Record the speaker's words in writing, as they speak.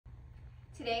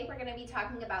Today we're going to be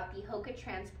talking about the HOKA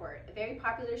Transport, a very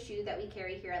popular shoe that we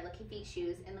carry here at Lucky Feet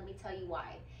Shoes, and let me tell you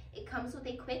why. It comes with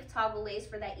a quick toggle lace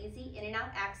for that easy in and out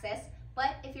access,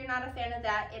 but if you're not a fan of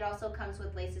that, it also comes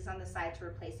with laces on the side to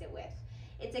replace it with.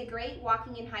 It's a great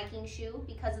walking and hiking shoe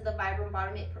because of the vibram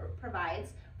bottom it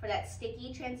provides for that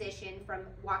sticky transition from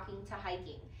walking to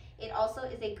hiking. It also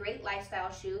is a great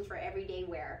lifestyle shoe for everyday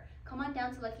wear. Come on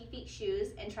down to Lucky Feet Shoes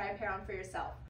and try a pair on for yourself.